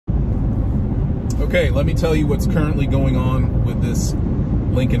Okay, let me tell you what's currently going on with this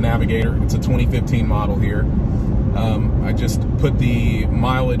Lincoln Navigator. It's a 2015 model here. I just put the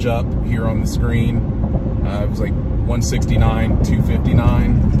mileage up here on the screen. It was like 169,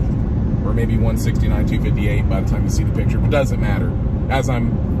 259, or maybe 169, 258 by the time you see the picture, but it doesn't matter. As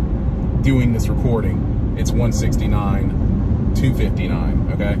I'm doing this recording, it's 169,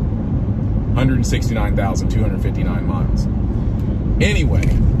 259, okay? 169,259 miles. Anyway,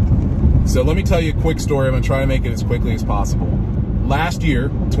 so let me tell you a quick story. I'm gonna try to make it as quickly as possible. Last year,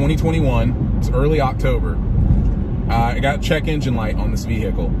 2021, it's early October, I got a check engine light on this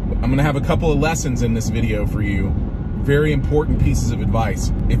vehicle. I'm gonna have a couple of lessons in this video for you. Very important pieces of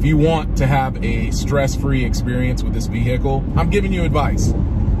advice. If you want to have a stress-free experience with this vehicle, I'm giving you advice.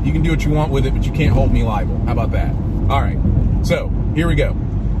 You can do what you want with it, but you can't hold me liable. How about that? All right, so here we go.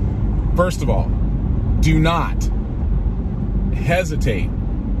 First of all, do not hesitate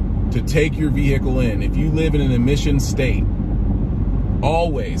to take your vehicle in. If you live in an emissions state,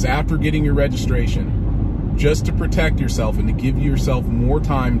 always, after getting your registration, just to protect yourself and to give yourself more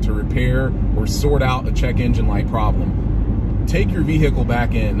time to repair or sort out a check engine light problem, take your vehicle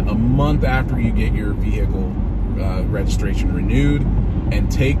back in a month after you get your vehicle registration renewed and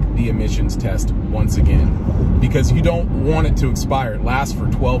take the emissions test once again, because you don't want it to expire. It lasts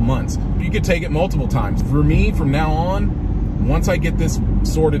for 12 months. You could take it multiple times. For me, from now on, once I get this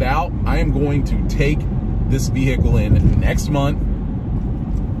sorted out, I am going to take this vehicle in next month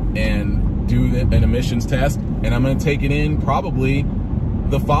and do an emissions test, and I'm going to take it in probably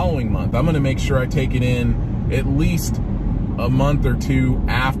the following month. I'm going to make sure I take it in at least a month or two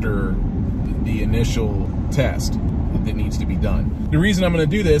after the initial test that needs to be done. The reason I'm going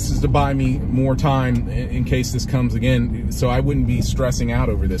to do this is to buy me more time in case this comes again, so I wouldn't be stressing out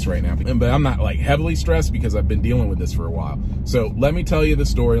over this right now. But I'm not like heavily stressed because I've been dealing with this for a while. So let me tell you the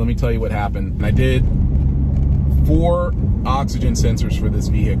story. Let me tell you what happened. I did 4 oxygen sensors for this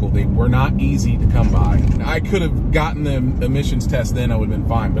vehicle. They were not easy to come by. I could have gotten the emissions test then, I would have been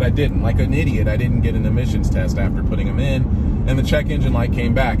fine, but I didn't. Like an idiot, I didn't get an emissions test after putting them in, and the check engine light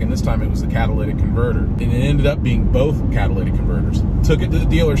came back, and this time it was the catalytic converter. And it ended up being both catalytic converters. Took it to the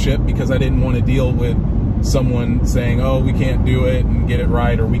dealership because I didn't want to deal with someone saying, oh, we can't do it and get it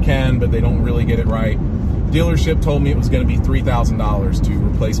right, or we can, but they don't really get it right. Dealership told me it was going to be $3,000 to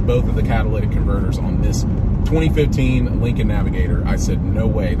replace both of the catalytic converters on this 2015 Lincoln Navigator. I said, no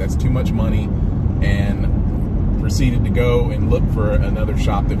way, that's too much money, and proceeded to go and look for another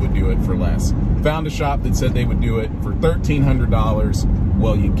shop that would do it for less. Found a shop that said they would do it for $1,300.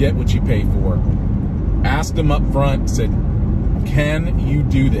 Well, you get what you pay for. Asked them up front, said, can you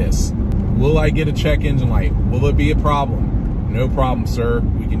do this? Will I get a check engine light? Will it be a problem? No problem, sir,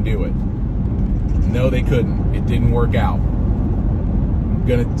 we can do it. No, they couldn't. It didn't work out. I'm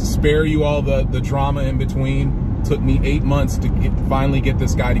gonna spare you all the drama in between. Took me 8 months to finally get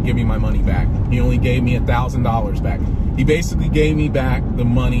this guy to give me my money back. He only gave me $1,000 back. He basically gave me back the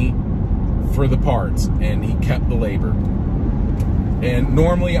money for the parts, and he kept the labor. And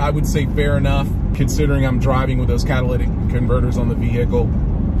normally I would say fair enough, considering I'm driving with those catalytic converters on the vehicle,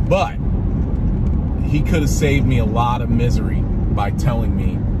 but he could have saved me a lot of misery by telling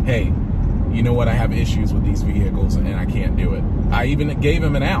me, hey, you know what, I have issues with these vehicles and I can't do it. I even gave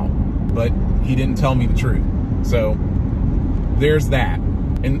him an out, but he didn't tell me the truth. So there's that.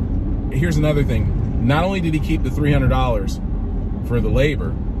 And here's another thing. Not only did he keep the $300 for the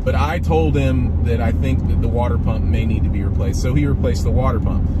labor, but I told him that I think that the water pump may need to be replaced. So he replaced the water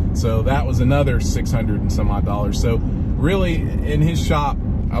pump. So that was another $600 and some odd dollars. So really in his shop,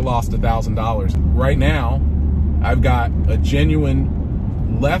 I lost $1,000. Right now, I've got a genuine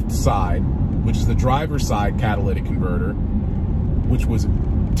left side, which is the driver's side catalytic converter, which was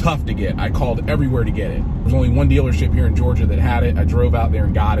tough to get. I called everywhere to get it. There's only one dealership here in Georgia that had it. I drove out there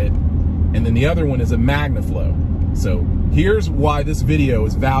and got it. And then the other one is a MagnaFlow. So here's why this video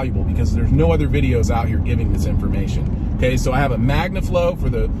is valuable, because there's no other videos out here giving this information. Okay, so I have a MagnaFlow for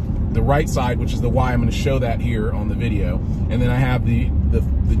the right side, which is the why I'm going to show that here on the video. And then I have the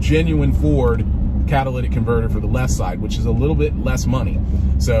genuine Ford catalytic converter for the left side, which is a little bit less money.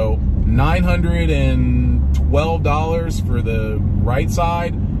 So $912 for the right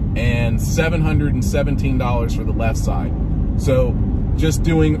side and $717 for the left side. So just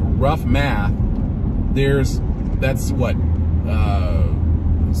doing rough math, that's what,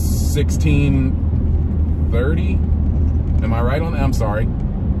 1630? Am I right on that? I'm sorry.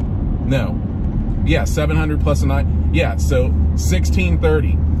 No. Yeah, 700 plus a 9. Yeah, so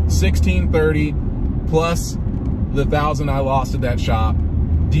 1630. 1630 plus the $1,000 I lost at that shop.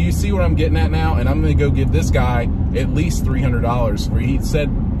 Do you see what I'm getting at now? And I'm gonna go give this guy at least $300, where he said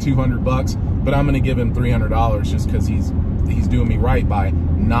 200 bucks. but I'm going to give him $300 just because he's doing me right by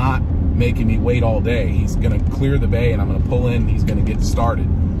not making me wait all day. He's going to clear the bay, and I'm going to pull in, and he's going to get started.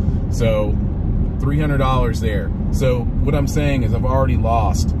 So $300 there. So what I'm saying is I've already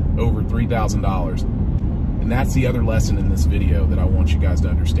lost over $3,000. And that's the other lesson in this video that I want you guys to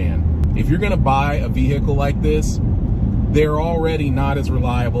understand. If you're going to buy a vehicle like this, they're already not as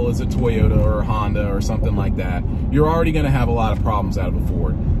reliable as a Toyota or a Honda or something like that. You're already going to have a lot of problems out of a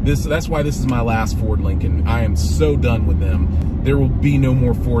Ford. That's why this is my last Ford Lincoln. I am so done with them. There will be no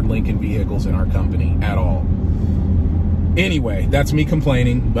more Ford Lincoln vehicles in our company at all. Anyway, that's me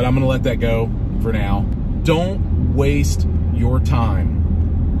complaining, but I'm going to let that go for now. Don't waste your time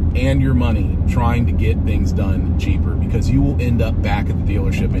and your money trying to get things done cheaper, because you will end up back at the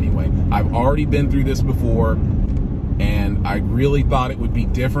dealership anyway. I've already been through this before, and I really thought it would be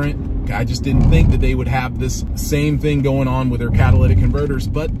different. I just didn't think that they would have this same thing going on with their catalytic converters,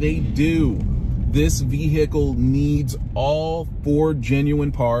 but they do. This vehicle needs all Ford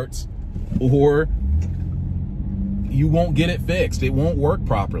genuine parts, or you won't get it fixed. It won't work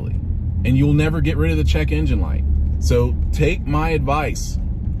properly, and you'll never get rid of the check engine light. So take my advice.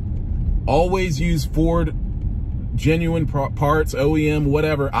 Always use Ford genuine parts, OEM,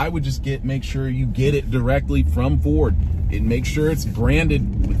 whatever. I would just make sure you get it directly from Ford. Make sure it's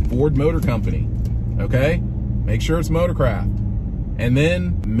branded with Ford Motor Company, okay? Make sure it's Motorcraft. And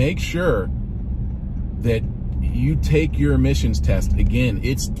then make sure that you take your emissions test. Again,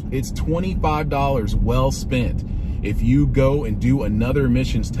 it's $25 well spent if you go and do another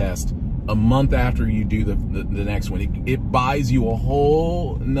emissions test a month after you do the next one. It buys you a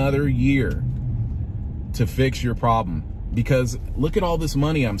whole another year to fix your problem, because look at all this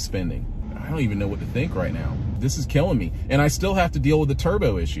money I'm spending. I don't even know what to think right now. This is killing me, and I still have to deal with the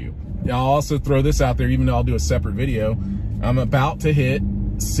turbo issue. I'll also throw this out there, even though I'll do a separate video. I'm about to hit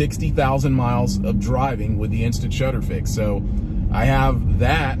 60,000 miles of driving with the instant shutter fix. So I have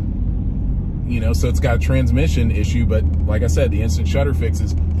that, you know, so it's got a transmission issue, but like I said, the instant shutter fix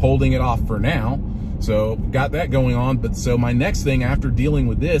is holding it off for now. So got that going on. But so my next thing after dealing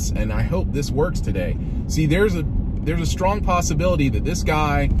with this, and I hope this works today. See, there's a strong possibility that this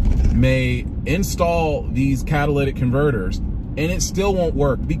guy may install these catalytic converters and it still won't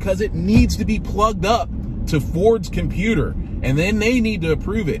work, because it needs to be plugged up to Ford's computer, and then they need to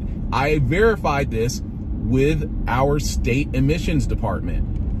approve it. I verified this with our state emissions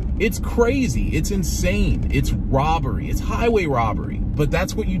department. It's crazy. It's insane. It's robbery. It's highway robbery. But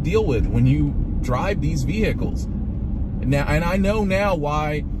that's what you deal with when you drive these vehicles. Now, and I know now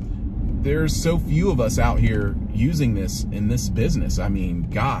why there's so few of us out here using this in this business. I mean,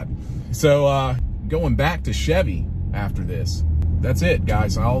 God. So going back to Chevy after this. That's it,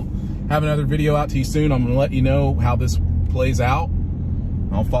 guys. I'll have another video out to you soon. I'm going to let you know how this plays out.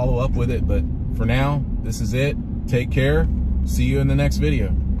 I'll follow up with it. But for now, this is it. Take care. See you in the next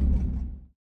video.